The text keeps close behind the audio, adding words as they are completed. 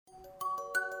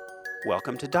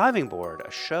Welcome to Diving Board, a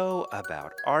show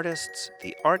about artists,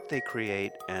 the art they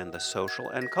create, and the social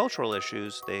and cultural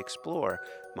issues they explore.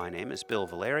 My name is Bill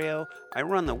Valerio. I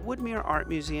run the Woodmere Art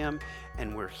Museum,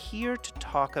 and we're here to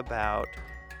talk about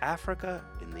Africa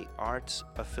in the Arts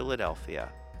of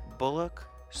Philadelphia, Bullock,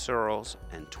 Searles,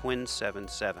 and Twin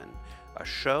 77, a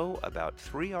show about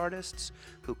three artists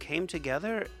who came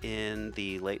together in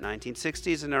the late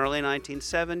 1960s and early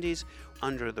 1970s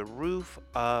under the roof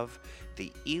of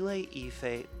the Ile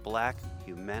Ife Black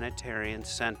Humanitarian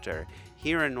Center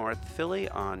here in North Philly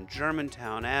on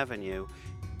Germantown Avenue,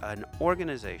 an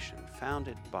organization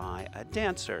founded by a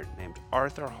dancer named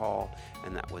Arthur Hall,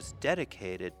 and that was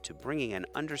dedicated to bringing an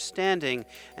understanding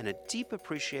and a deep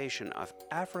appreciation of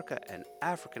Africa and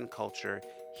African culture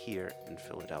here in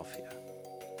Philadelphia.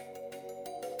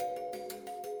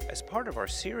 As part of our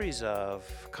series of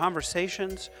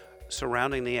conversations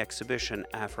surrounding the exhibition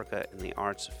Africa in the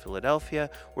Arts of Philadelphia,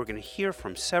 we're going to hear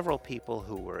from several people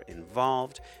who were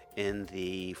involved in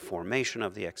the formation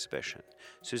of the exhibition.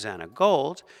 Susanna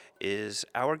Gold is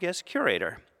our guest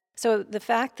curator. So the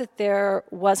fact that there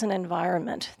was an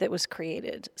environment that was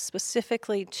created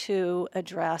specifically to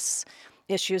address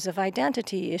issues of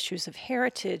identity, issues of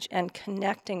heritage, and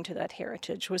connecting to that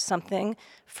heritage was something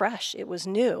fresh. It was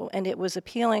new, and it was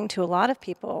appealing to a lot of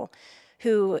people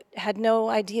who had no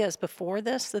ideas before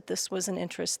this that this was an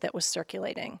interest that was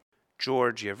circulating.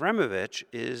 George Yevremovich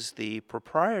is the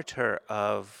proprietor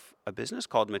of a business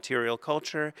called Material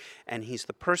Culture, and he's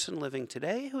the person living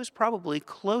today who is probably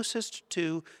closest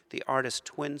to the artist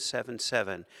Twin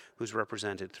 77, who's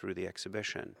represented through the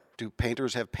exhibition. Do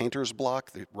painters have painter's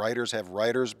block? Do writers have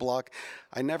writer's block?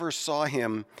 I never saw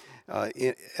him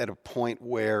at a point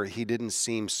where he didn't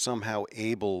seem somehow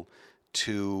able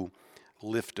to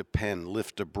lift a pen,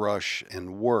 lift a brush,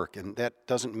 and work. And that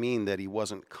doesn't mean that he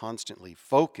wasn't constantly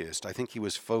focused. I think he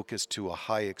was focused to a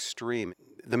high extreme.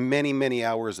 The many, many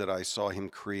hours that I saw him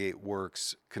create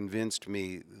works convinced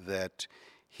me that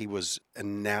he was a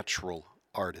natural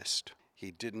artist. He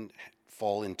didn't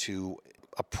fall into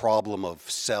a problem of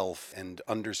self and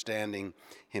understanding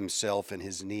himself and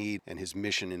his need and his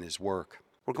mission in his work.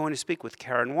 We're going to speak with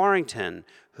Karen Warrington,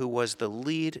 who was the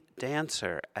lead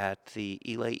dancer at the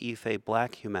Ile Ife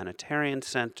Black Humanitarian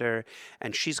Center,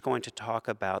 and she's going to talk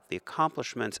about the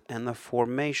accomplishments and the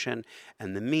formation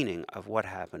and the meaning of what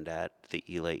happened at the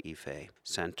Ile Ife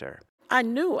Center. I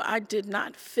knew I did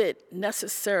not fit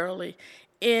necessarily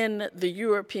in the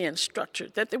European structure,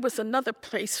 that there was another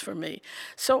place for me.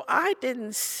 So I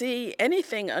didn't see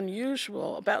anything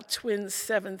unusual about Twin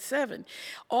 77.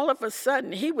 All of a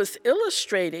sudden, he was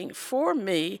illustrating for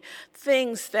me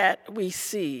things that we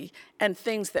see and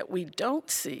things that we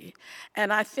don't see.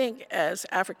 And I think as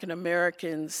African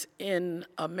Americans in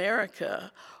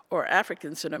America, or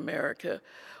Africans in America,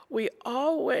 we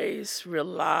always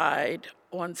relied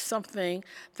on something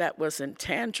that was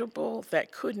intangible,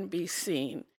 that couldn't be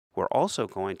seen. We're also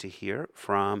going to hear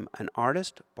from an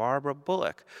artist, Barbara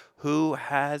Bullock, who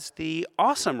has the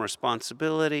awesome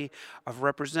responsibility of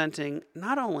representing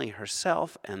not only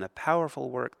herself and the powerful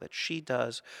work that she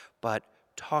does, but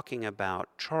talking about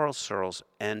Charles Searles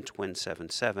and Twin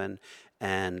 77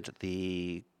 and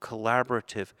the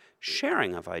collaborative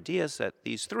sharing of ideas that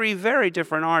these three very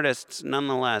different artists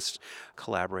nonetheless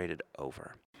collaborated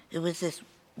over. It was this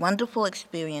wonderful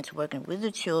experience working with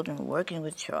the children, working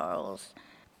with Charles,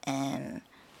 and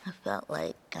I felt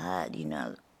like, God,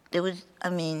 it was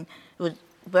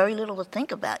very little to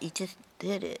think about. You just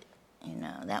did it,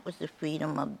 That was the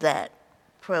freedom of that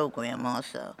program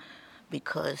also,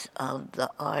 because of the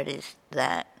artists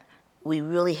that we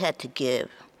really had to give.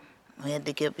 We had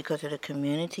to give because of the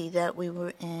community that we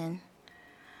were in,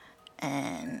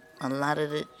 and a lot of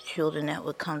the children that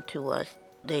would come to us,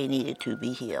 they needed to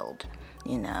be healed,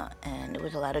 and there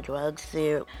was a lot of drugs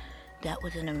there. That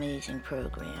was an amazing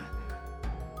program.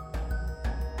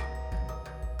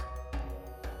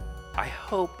 I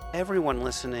hope everyone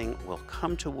listening will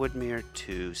come to Woodmere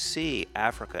to see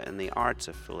Africa in the Arts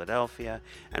of Philadelphia,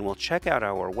 and will check out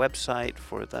our website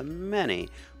for the many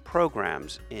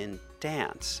programs in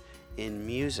dance, in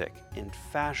music, in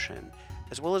fashion,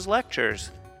 as well as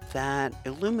lectures that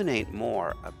illuminate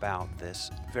more about this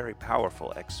very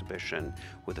powerful exhibition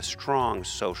with a strong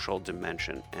social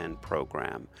dimension and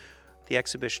program. The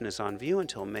exhibition is on view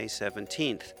until May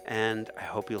 17th, and I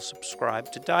hope you'll subscribe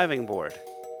to Diving Board.